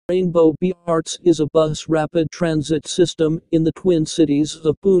Rainbow BRTS is a bus rapid transit system in the twin cities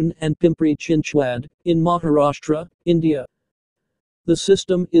of Pune and Pimpri-Chinchwad, in Maharashtra, India. The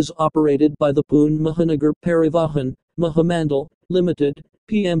system is operated by the Pune Mahanagar Parivahan Mahamandal Limited,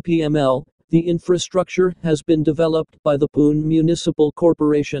 PMPML. The infrastructure has been developed by the Pune Municipal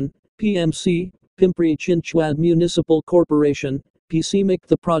Corporation, PMC, Pimpri-Chinchwad Municipal Corporation, PCMIC.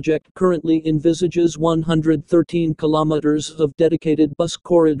 The project currently envisages 113 kilometers of dedicated bus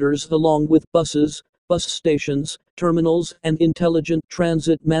corridors along with buses, bus stations, terminals, and intelligent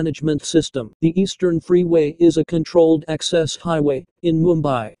transit management system. The Eastern Freeway is a controlled access highway in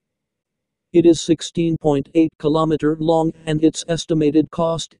Mumbai. It is 16.8 km long and its estimated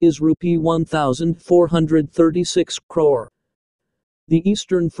cost is Rupee 1,436 crore. The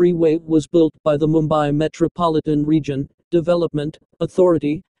Eastern Freeway was built by the Mumbai Metropolitan Region Development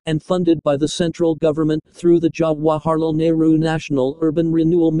Authority and funded by the central government through the Jawaharlal Nehru National Urban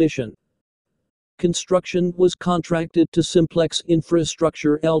Renewal Mission. Construction was contracted to Simplex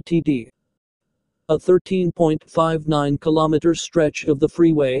Infrastructure Ltd. A 13.59 km stretch of the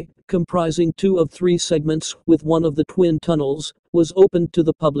freeway, comprising 2 of 3 segments with one of the twin tunnels, was opened to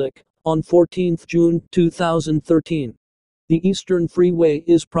the public on 14 June 2013. The Eastern Freeway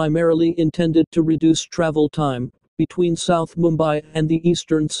is primarily intended to reduce travel time between South Mumbai and the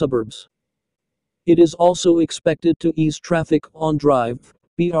eastern suburbs. It is also expected to ease traffic on Drive,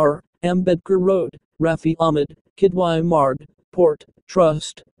 BR, Ambedkar Road, Rafi Ahmed, Kidwai Marg, Port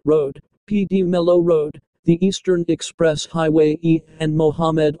Trust Road, PD Mello Road, the Eastern Express Highway E, and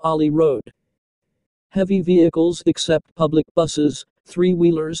Mohammed Ali Road. Heavy vehicles except public buses,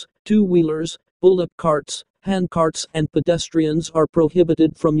 3-wheelers, 2-wheelers, bullock carts, handcarts, and pedestrians are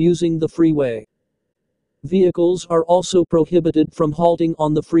prohibited from using the freeway. Vehicles are also prohibited from halting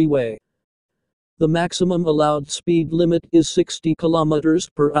on the freeway. The maximum allowed speed limit is 60 km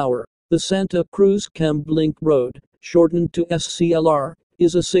per hour. The Santa Cruz Kemb Link Road, shortened to SCLR,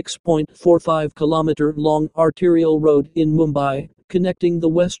 is a 6.45 km long arterial road in Mumbai, connecting the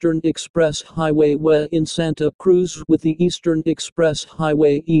Western Express Highway W in Santa Cruz with the Eastern Express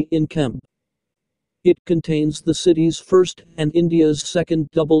Highway E in Kemb. It contains the city's first and India's second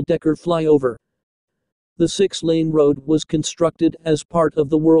double-decker flyover. The 6-lane road was constructed as part of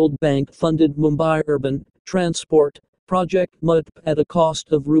the World Bank-funded Mumbai Urban Transport Project MUTP at a cost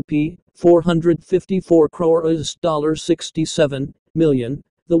of Rupee 454 crore $67 million.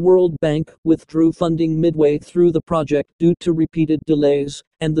 The World Bank withdrew funding midway through the project due to repeated delays,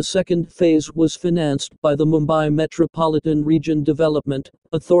 and the second phase was financed by the Mumbai Metropolitan Region Development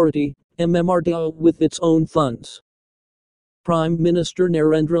Authority, MMRDA, with its own funds. Prime Minister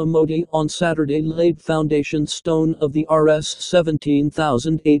Narendra Modi on Saturday laid foundation stone of the Rs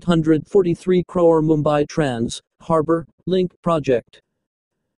 17,843 crore Mumbai Trans Harbour Link project.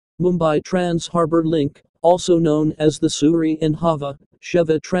 Mumbai Trans Harbour Link, also known as the Suri and Hava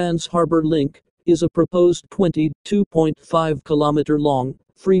Sheva Trans Harbour Link, is a proposed 22.5 km long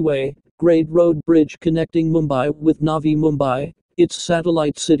freeway grade road bridge connecting Mumbai with Navi Mumbai, its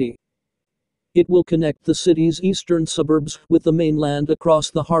satellite city. It will connect the city's eastern suburbs with the mainland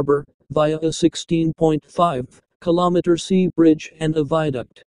across the harbour, via a 16.5 km sea bridge and a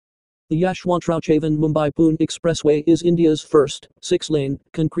viaduct. The Yashwantrao-Chavan Mumbai-Pune Expressway is India's first 6-lane,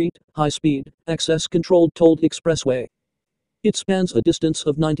 concrete, high-speed, access-controlled tolled expressway. It spans a distance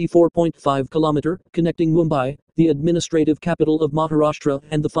of 94.5 km, connecting Mumbai, the administrative capital of Maharashtra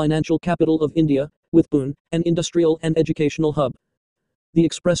and the financial capital of India, with Pune, an industrial and educational hub. The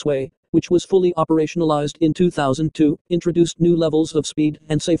expressway, which was fully operationalized in 2002, introduced new levels of speed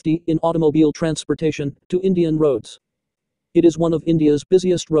and safety in automobile transportation to Indian roads. It is one of India's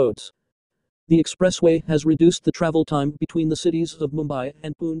busiest roads. The expressway has reduced the travel time between the cities of Mumbai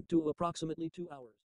and Pune to approximately 2 hours.